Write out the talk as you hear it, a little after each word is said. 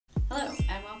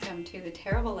welcome to the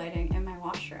terrible lighting in my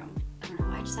washroom. I don't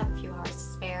know, I just have a few hours to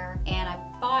spare, and I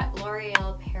bought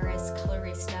L'Oreal Paris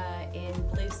Colorista in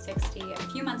Blue 60 a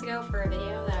few months ago for a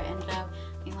video that I ended up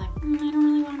being like, I don't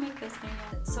really want to make this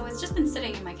video. So it's just been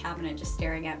sitting in my cabinet just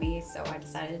staring at me, so I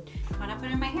decided, why not put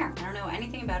it in my hair? I don't know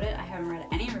anything about it, I haven't read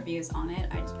any reviews on it,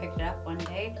 I just picked it up one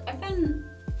day. I've been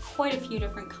quite a few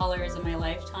different colors in my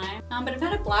lifetime, but I've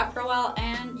had it black for a while,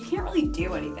 and you can't really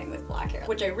do anything with black hair,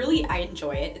 which I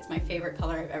enjoy it. It's my favorite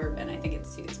color I've ever been. I think it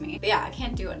suits me. But yeah, I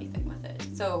can't do anything with it.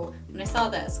 So when I saw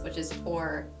this, which is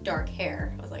for dark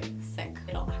hair, I was like, sick.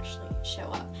 It'll actually show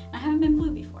up. And I haven't been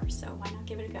blue before, so why not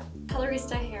give it a go?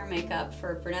 Colorista hair makeup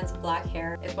for brunettes and black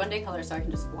hair. It's one day color, so I can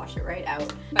just wash it right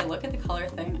out. If I look at the color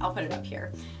thing, I'll put it up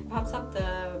here. It pops up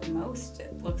the most,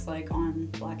 it looks like, on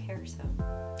black hair, so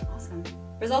awesome.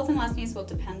 Results and lastiness will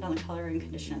depend on the color and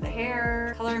condition of the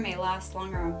hair. Color may last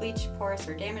longer on bleached, porous,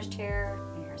 or damaged hair.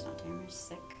 My hair's not damaged,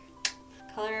 sick.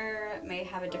 Color may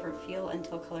have a different feel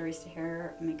until colorista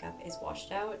hair makeup is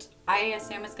washed out. I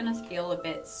assume it's gonna feel a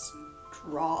bit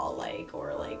straw-like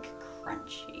or like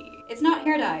crunchy. It's not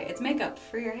hair dye, it's makeup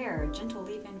for your hair. Gentle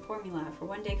leave-in formula for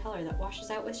one-day color that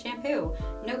washes out with shampoo.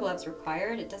 No gloves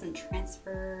required. It doesn't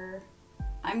transfer.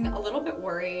 I'm a little bit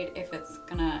worried if it's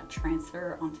gonna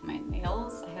transfer onto my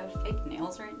nails. I have fake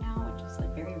nails right now, which is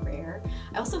like very rare.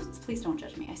 I also, please don't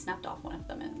judge me, I snapped off one of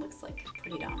them and it looks like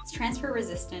pretty dumb. It's transfer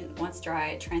resistant, once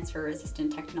dry, transfer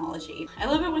resistant technology. I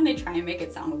love it when they try and make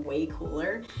it sound way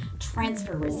cooler.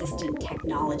 Transfer resistant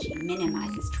technology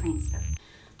minimizes transfer.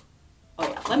 Oh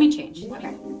yeah, let me change.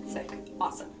 Okay, sick,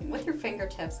 awesome. With your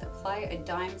fingertips, apply a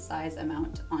dime size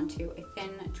amount onto a thin,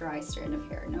 dry strand of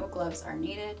hair. No gloves are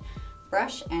needed.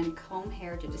 Brush and comb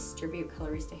hair to distribute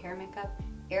colorista hair makeup.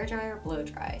 Air dry or blow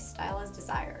dry. Style as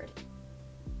desired.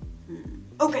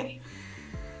 Okay.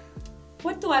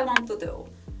 What do I want to do?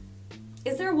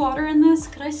 Is there water in this?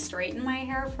 Could I straighten my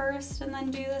hair first and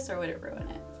then do this, or would it ruin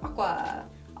it? Aqua.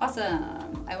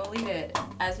 Awesome. I will leave it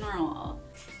as normal.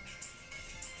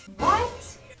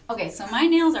 What? Okay, so my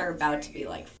nails are about to be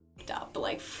like f***ed up,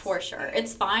 like for sure.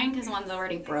 It's fine because one's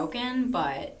already broken,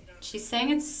 but she's saying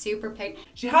it's super pink.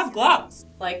 She has gloves.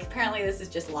 Like, apparently this is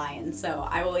just lying, so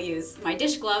I will use my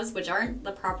dish gloves, which aren't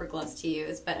the proper gloves to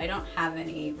use, but I don't have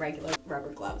any regular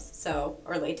rubber gloves, so,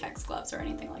 or latex gloves or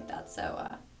anything like that, so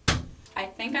I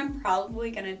think I'm probably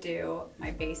gonna do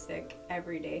my basic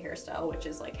everyday hairstyle, which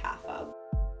is like half up.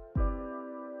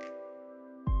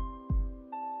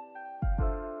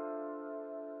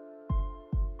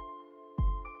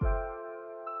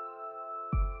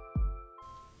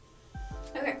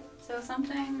 Okay, so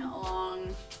something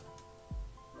along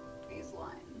these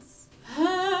lines.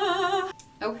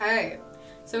 Okay,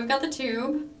 so we've got the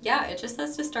tube. Yeah, it just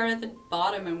says to start at the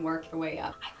bottom and work your way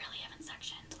up. I really haven't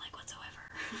sectioned, like,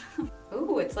 whatsoever.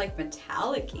 Ooh, it's like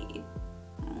metallic-y.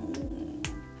 Oh, it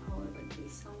would be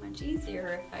so much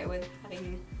easier if I was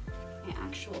having my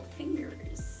actual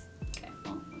fingers. Okay,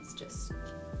 well, let's just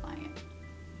apply it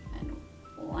and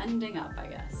blending up, I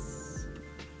guess.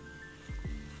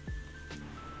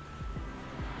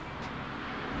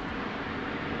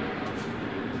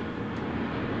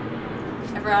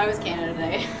 I forgot I was Canada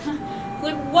Day.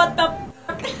 Like, what the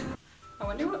fuck? I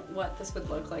wonder what this would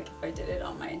look like if I did it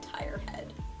on my entire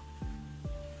head.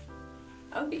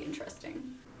 That would be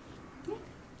interesting. Yeah,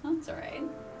 that's alright.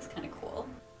 It's kind of cool.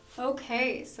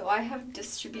 Okay, so I have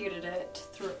distributed it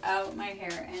throughout my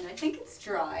hair, and I think it's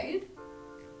dried.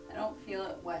 I don't feel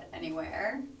it wet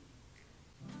anywhere.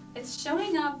 It's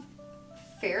showing up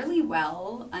fairly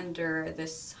well under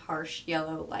this harsh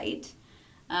yellow light.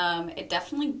 It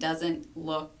definitely doesn't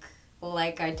look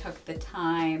like I took the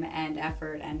time and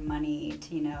effort and money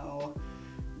to, you know,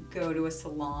 go to a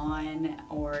salon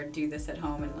or do this at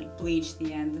home and like bleach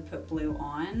the ends and put blue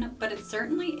on, but it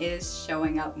certainly is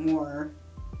showing up more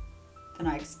than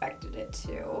I expected it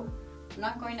to. I'm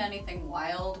not going to anything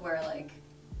wild where like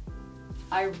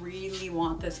I really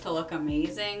want this to look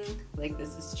amazing. Like,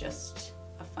 this is just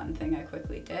a fun thing I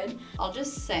quickly did. I'll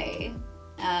just say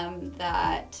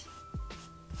that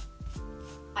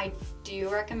I do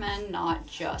recommend not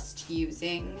just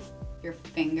using your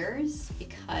fingers,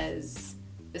 because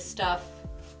the stuff,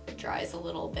 it dries a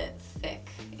little bit thick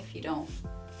if you don't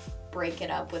break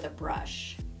it up with a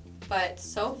brush. But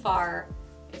so far,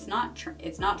 it's not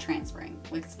transferring.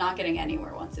 Like, it's not getting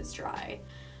anywhere once it's dry.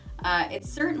 It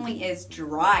certainly is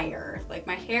drier. Like,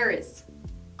 my hair is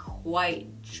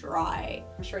quite dry.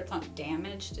 I'm sure it's not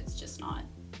damaged, it's just not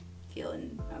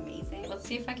feeling amazing. Let's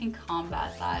see if I can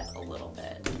combat that a little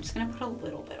bit. I'm just gonna put a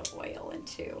little bit of oil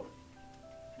into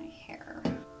my hair.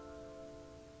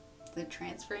 Is it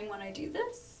transferring when I do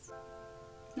this?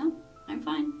 No, I'm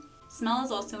fine. Smell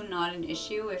is also not an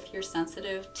issue if you're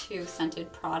sensitive to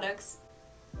scented products.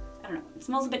 I don't know, it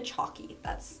smells a bit chalky,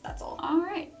 that's all. All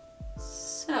right,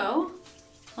 so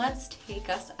let's take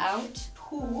us out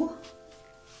to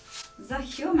the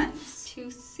humans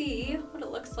to see what it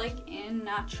looks like in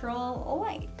natural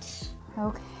light.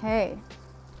 Okay,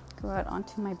 go out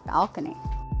onto my balcony.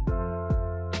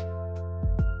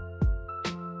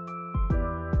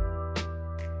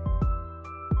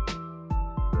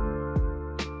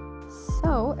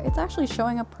 So it's actually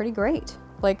showing up pretty great,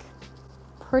 like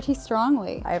pretty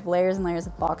strongly. I have layers and layers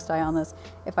of box dye on this.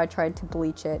 If I tried to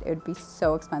bleach it, it would be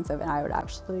so expensive and I would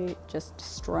actually just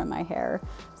destroy my hair.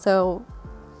 So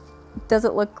does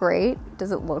it look great?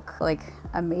 Does it look like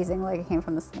amazing like it came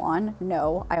from the salon?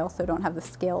 No, I also don't have the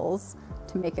skills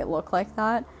to make it look like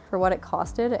that. For what it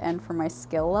costed and for my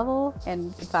skill level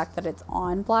and the fact that it's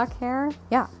on black hair,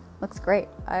 yeah, looks great.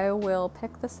 I will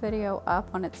pick this video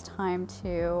up when it's time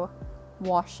to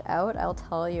wash out. I'll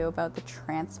tell you about the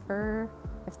transfer,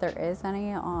 if there is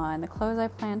any, on the clothes I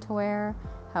plan to wear,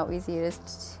 how easy it is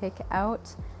to take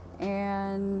out,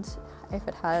 and if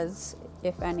it has,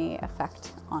 if any,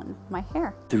 effect on my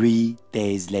hair. 3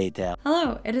 days later.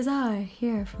 Hello, it is I,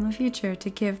 here from the future, to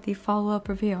give the follow-up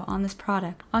review on this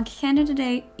product. On Canada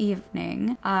Day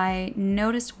evening, I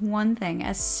noticed one thing.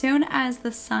 As soon as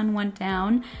the sun went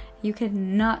down, you could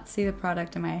not see the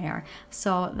product in my hair.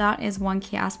 So that is one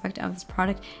key aspect of this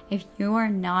product. If you are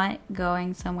not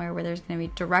going somewhere where there's going to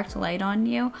be direct light on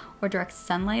you or direct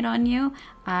sunlight on you,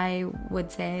 I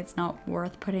would say it's not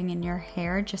worth putting in your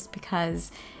hair just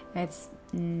because it's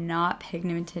not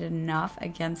pigmented enough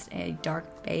against a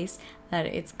dark base that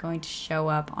it's going to show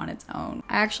up on its own.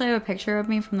 I actually have a picture of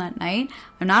me from that night.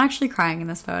 I'm not actually crying in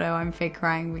this photo. I'm fake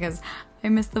crying because I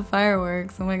missed the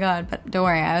fireworks. Oh my god. But don't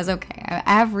worry, I was okay.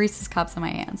 I have Reese's cups in my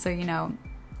hand, so you know,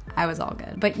 I was all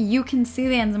good. But you can see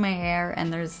the ends of my hair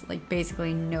and there's like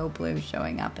basically no blue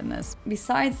showing up in this.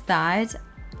 Besides that,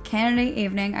 Canada Day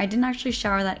evening, I didn't actually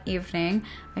shower that evening.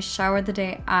 I showered the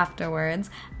day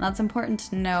afterwards. And that's important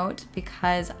to note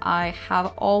because I have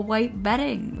all white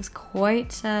bedding. It was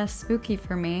quite spooky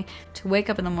for me to wake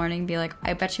up in the morning and be like,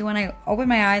 I bet you when I open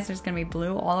my eyes there's gonna be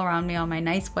blue all around me on my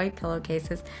nice white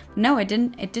pillowcases. But no, it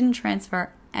didn't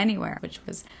transfer anywhere, which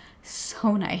was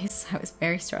so nice. I was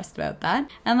very stressed about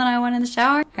that. And then I went in the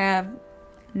shower. I have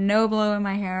no blue in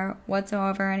my hair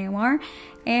whatsoever anymore.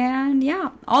 And yeah,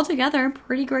 altogether,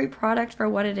 pretty great product for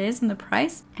what it is and the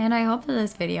price. And I hope that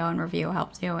this video and review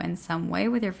helped you in some way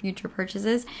with your future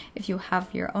purchases. If you have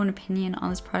your own opinion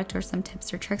on this product or some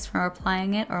tips or tricks for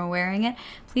applying it or wearing it,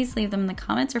 please leave them in the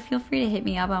comments or feel free to hit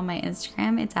me up on my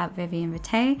Instagram. It's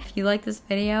 @VivianVite. If you like this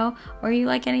video or you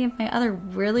like any of my other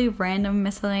really random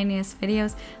miscellaneous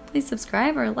videos, please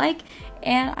subscribe or like,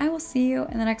 and I will see you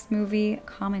in the next movie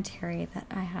commentary that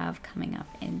I have coming up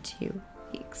in 2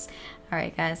 weeks. All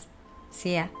right, guys,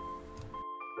 see ya.